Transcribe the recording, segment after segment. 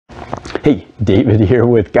Hey, David here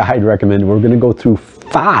with Guide Recommended. We're going to go through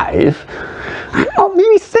 5,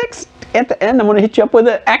 maybe 6 at the end. I'm going to hit you up with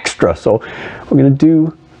an extra. So we're going to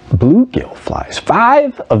do bluegill flies,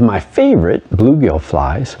 5 of my favorite bluegill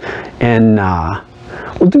flies, and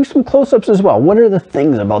we'll do some close-ups as well. What are the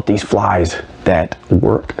things about these flies that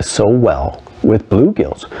work so well with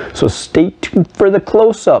bluegills? So stay tuned for the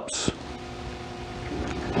close-ups.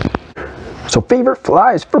 So favorite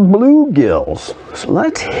flies for bluegills. So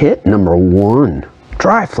let's hit number 1,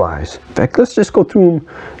 dry flies. In fact, let's just go through them,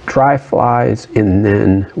 dry flies, and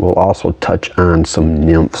then we'll also touch on some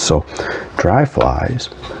nymphs. So dry flies,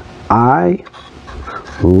 I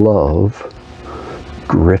love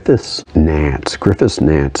Griffith's gnats.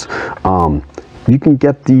 You can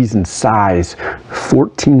get these in size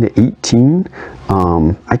 14 to 18.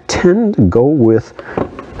 I tend to go with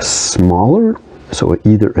smaller, so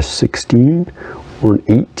either a 16 or an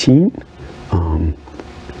 18.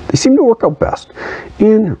 They seem to work out best,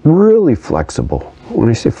 and really flexible. When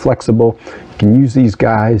I say flexible, you can use these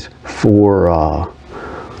guys for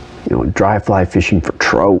dry fly fishing, for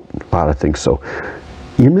trout, a lot of things. So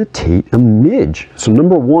imitate a midge. So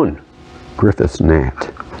number 1, Griffith's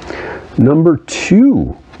gnat. Number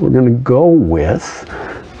 2, we're going to go with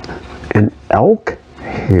an elk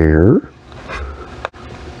hair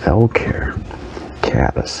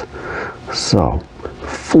caddis. So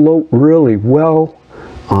float really well.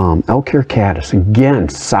 Elk hair caddis, again,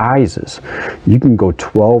 sizes. You can go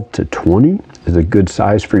 12 to 20 is a good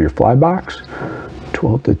size for your fly box.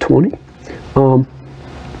 12 to 20.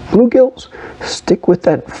 Bluegills, stick with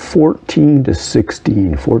that 14 to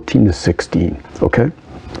 16. Okay,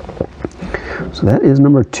 so that is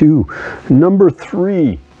number 2. Number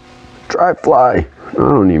 3, dry fly. I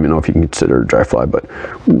don't even know if you can consider it a dry fly, but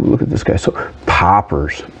ooh, look at this guy. So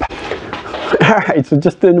poppers. All right, so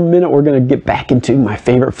just in a minute we're going to get back into my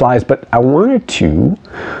favorite flies, but I wanted to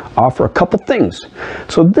offer a couple things.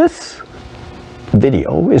 So this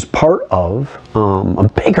video is part of a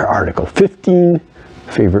bigger article, 15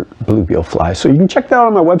 favorite bluegill flies. So you can check that out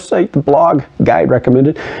on my website, the blog, Guide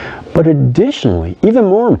Recommended. But additionally, even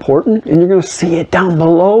more important, and you're going to see it down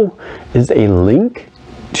below, is a link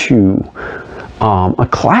to a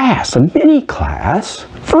class, a mini class,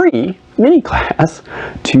 free mini class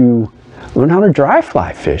to learn how to dry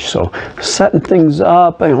fly fish. So setting things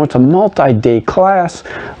up, it's a multi-day class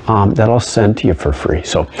that I'll send to you for free.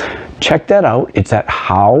 So check that out. It's at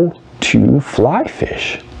How to Fly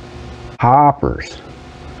Fish. Poppers.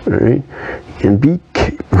 All right, and be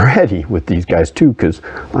ready with these guys too, because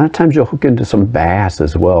a lot of times you'll hook into some bass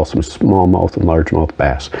as well, some smallmouth and largemouth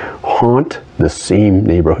bass. Haunt the same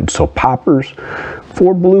neighborhood. So poppers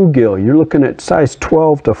for bluegill, you're looking at size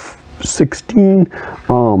 12 to 16.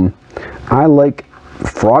 I like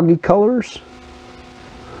froggy colors,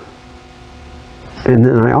 and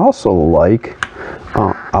then I also like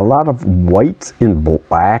a lot of whites and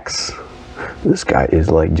blacks. This guy is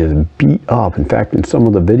like just beat up. In fact, in some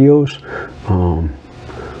of the videos,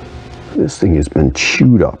 this thing has been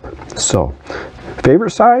chewed up. So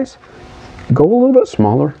favorite size, go a little bit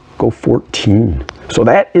smaller, go 14. So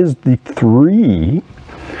that is the three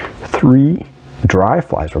dry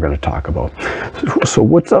flies we're going to talk about. So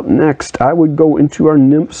what's up next? I would go into our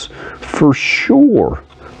nymphs for sure.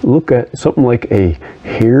 Look at something like a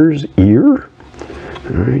hare's ear.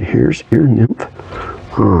 All right, hare's ear nymph.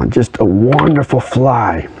 Just a wonderful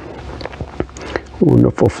fly.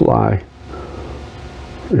 Wonderful fly.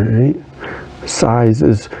 All right,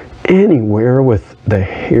 sizes anywhere with the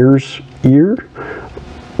hare's ear,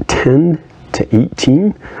 10 to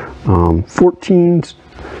 18. 14s,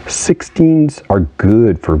 16s are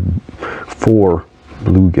good for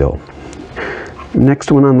bluegill.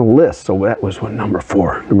 Next one on the list, so that was what, number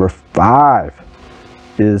 4. Number 5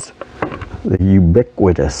 is the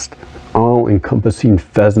ubiquitous, all-encompassing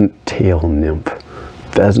pheasant tail nymph.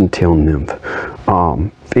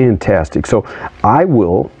 Fantastic. So I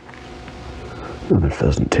will, another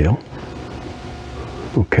pheasant tail.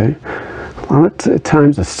 Okay. A lot of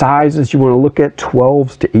times the sizes you want to look at,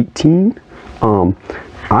 12s to 18.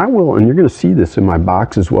 I will, and you're going to see this in my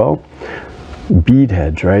box as well, bead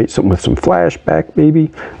heads, right? Something with some flashback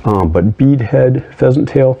maybe, but bead head pheasant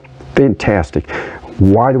tail, fantastic.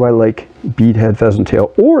 Why do I like bead head pheasant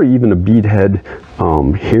tail, or even a bead head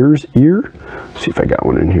hare's ear? See if I got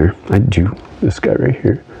one in here. I do. This guy right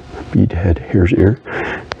here, bead head hare's ear.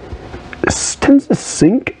 This tends to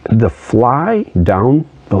sink the fly down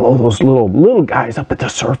below those little guys up at the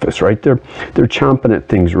surface, right? They're chomping at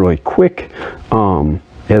things really quick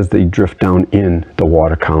as they drift down in the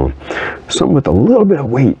water column. Something with a little bit of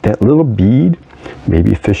weight, that little bead,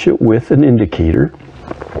 maybe fish it with an indicator,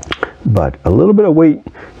 but a little bit of weight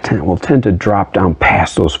will tend to drop down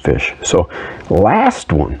past those fish. So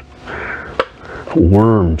last one,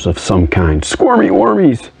 worms of some kind, squirmy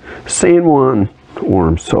wormies, San Juan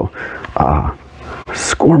worms. So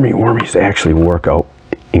squirmy wormies actually work out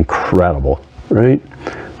incredible, right?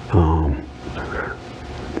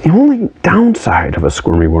 The only downside of a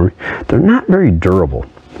squirmy wormy, they're not very durable,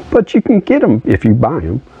 but you can get them if you buy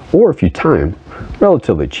them or if you tie them,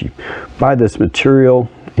 relatively cheap. Buy this material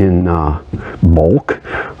in bulk,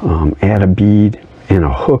 add a bead and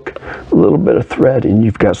a hook, a little bit of thread, and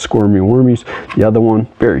you've got squirmy wormies. The other one,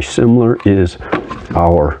 very similar, is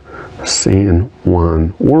our San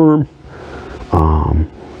Juan worm.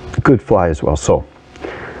 Good fly as well. So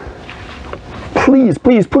please,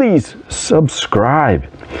 please, please subscribe.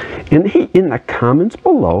 And hey, in the comments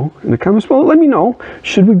below, let me know,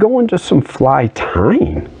 should we go into some fly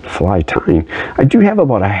tying? I do have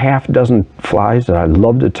about a half dozen flies that I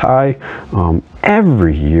love to tie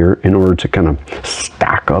every year in order to kind of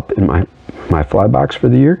stock up in my fly box for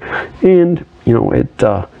the year. And you know,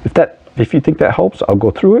 if you think that helps, I'll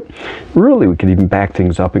go through it. Really, we could even back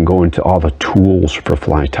things up and go into all the tools for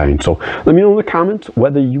fly tying. So let me know in the comments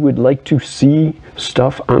whether you would like to see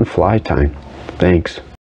stuff on fly tying. Thanks.